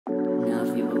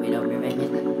You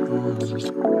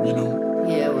know,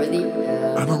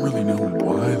 I don't really know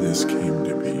why this came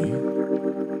to be.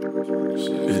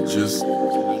 It just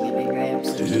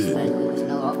did.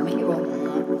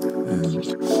 And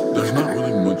there's not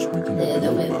really much we can do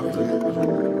about it.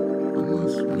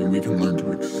 Unless, we can learn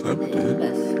to accept it.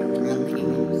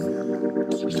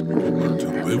 We can learn to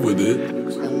live with it.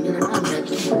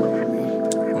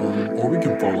 Or we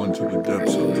can fall into the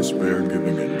depths of despair,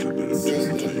 giving in to the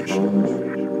temptations.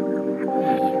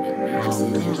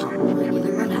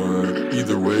 But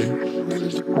either way,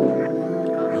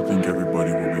 I think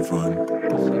everybody will be fine.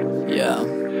 Yeah.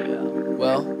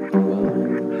 Well,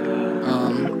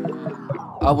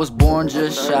 I was born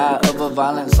just shy of a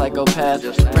violent psychopath.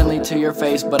 Friendly to your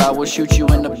face, but I will shoot you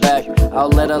in the back. I'll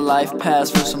let a life pass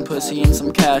for some pussy and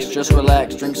some cash. Just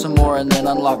relax, drink some more, and then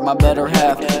unlock my better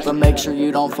half. But make sure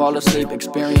you don't fall asleep.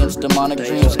 Experience demonic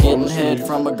dreams, getting head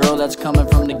from a girl that's coming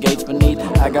from the gates beneath.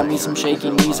 I got me some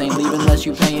shaky knees, ain't leaving unless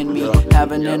you paying me.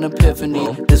 Having an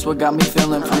epiphany, this what got me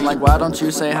feeling from like, why don't you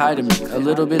say hi to me? A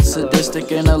little bit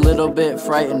sadistic and a little bit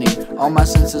frightening. All my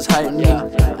senses heightening.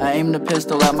 I aim the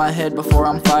pistol at my head before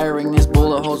I'm firing. These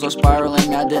bullet holes are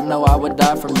spiraling. I didn't know I would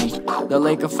die for me. The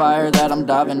lake of fire that I'm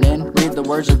diving in. Read the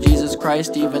words of Jesus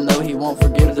Christ, even though he won't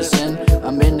forgive the sin.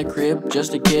 I'm in the crib,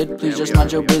 just a kid. Please just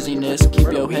mind your busyness.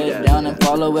 Keep your head down and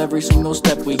follow every single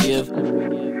step we give.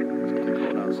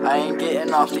 I ain't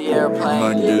getting off the airplane.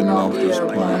 I'm not getting off this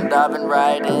plane. I'm diving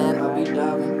right in.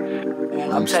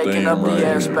 I'm taking up the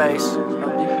airspace.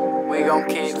 We gon'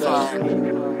 keep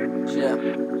flying. Yeah.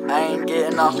 I ain't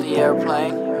getting off the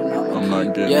airplane. I'm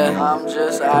not getting I'm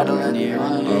just idling.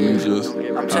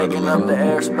 I'm taking up the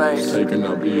airspace.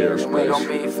 We gon'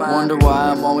 be fine. Wonder why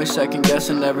I'm always second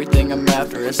guessing everything I'm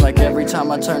after. It's like every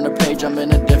time I turn the page I'm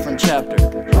in a different chapter.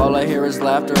 All I hear is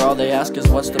laughter, all they ask is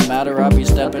what's the matter. I be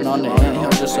stepping on the anthill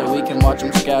just so we can watch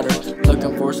them scatter.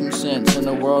 Looking for some sense in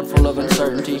a world full of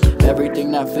uncertainty.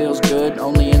 Everything that feels good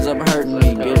only ends up hurting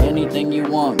me. Get anything you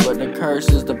want, but the curse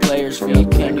is the player's fee.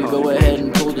 Can you go ahead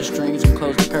and pull the strings and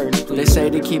close the curtains, please? They say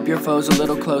to keep your foes a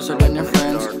little closer than your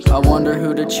friends. I wonder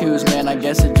who to choose, man, I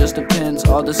guess it just depends.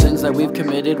 All the sins that we've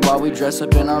committed while we dress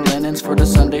up in our linens for the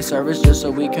Sunday service just so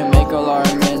we can make all our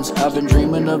amends. I've been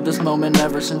dreaming of this moment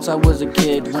ever since I was a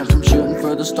kid. Went from shooting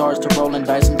for the stars to rolling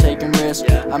dice and taking risks.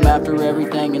 I'm after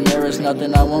everything and there is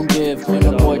nothing I won't give. When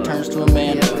a boy turns to a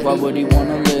man, why would he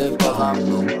wanna live?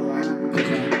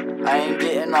 I ain't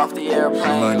getting off the airplane.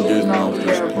 I'm not getting off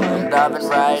this plane. I'm diving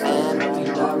right in.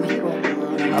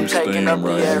 I'm taking up the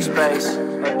airspace.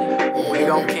 We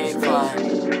gon' keep flying.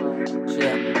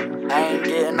 Yeah. I ain't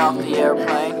getting off the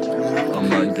airplane. I'm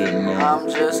not getting off. I'm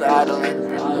just idling.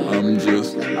 I'm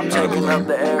taking up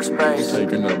the airspace.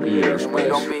 We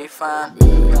gon' be fine.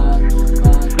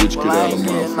 Bitch, Well, I ain't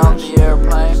getting off the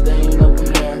airplane. Staying up in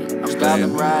there. I'm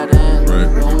diving right in.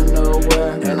 Going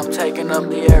nowhere. And I'm taking up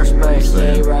the airspace.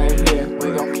 Stay right here.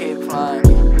 We gon' keep flying.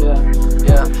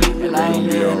 Yeah. And I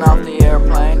ain't getting off the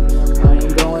airplane.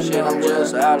 Shit, I'm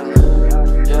just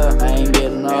idling. Yeah, I ain't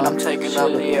getting off. And I'm taking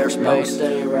up the airspace.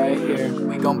 Stay right here.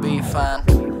 We gon' be fine.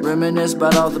 Reminisce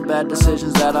about all the bad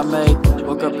decisions that I made.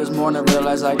 Woke up this morning,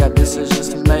 realized I got decisions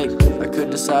to make. I could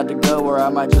decide to go or I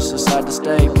might just decide to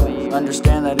stay.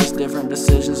 Understand that it's different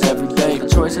decisions every day. The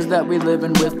choices that we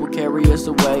living with will carry us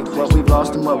away. What we've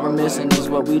lost and what we're missing is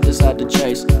what we decide to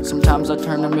chase. Sometimes I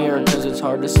turn the mirror cause it's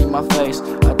hard to see my face.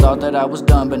 I thought that I was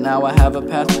done, but now I have a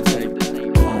path to take.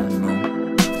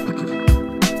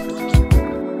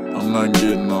 I'm not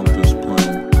getting off this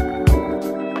plane.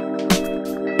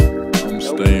 I'm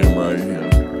staying right here.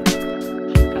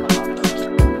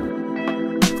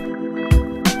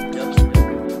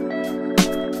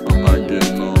 I'm not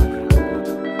getting off.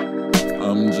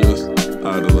 I'm just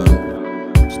idling.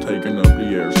 It's taking up the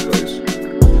airspace.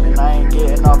 And I ain't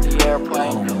getting off the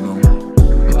airplane.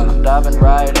 I'm diving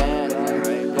right in.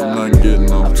 I'm not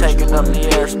getting off. I'm taking up the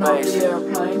airspace.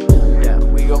 Yeah,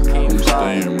 we gon' keep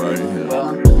flying. I'm staying right here.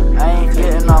 I ain't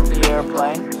getting off the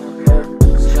airplane.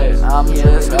 I'm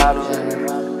just idling.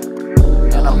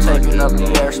 And I'm taking up the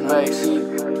airspace.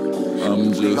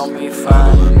 We gon' be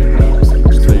fine.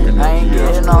 I ain't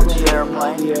getting off the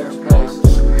airplane.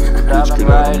 Diving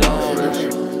right in.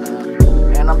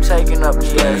 And I'm taking up the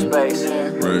airspace.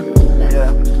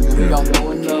 Yeah, we gon' keep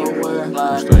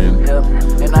flying. Yep.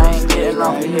 And I ain't getting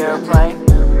off the airplane.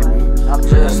 I'm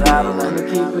just idling.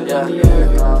 Yeah.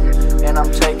 And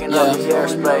I'm taking up the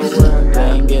airspace. I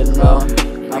ain't getting off.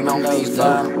 I'm gon' be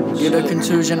fine. Get a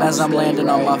contusion as I'm landing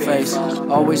on my face.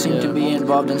 Always seem to be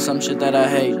involved in some shit that I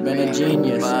hate. Been a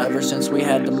genius ever since we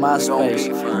had the MySpace.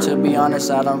 To be honest,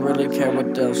 I don't really care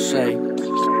what they'll say.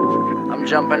 I'm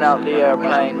jumping out the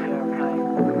airplane.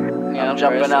 I'm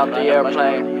jumping out the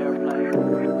airplane.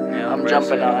 I'm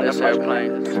jumping out this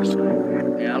airplane.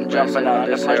 I'm jumping out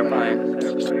this airplane.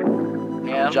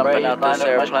 I'm jumping out this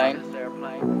airplane.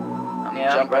 I'm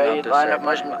jumping out this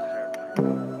airplane.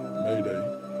 Mayday.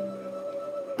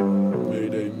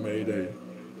 Mayday, mayday.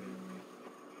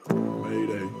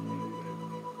 Mayday.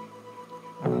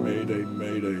 Mayday,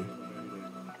 mayday.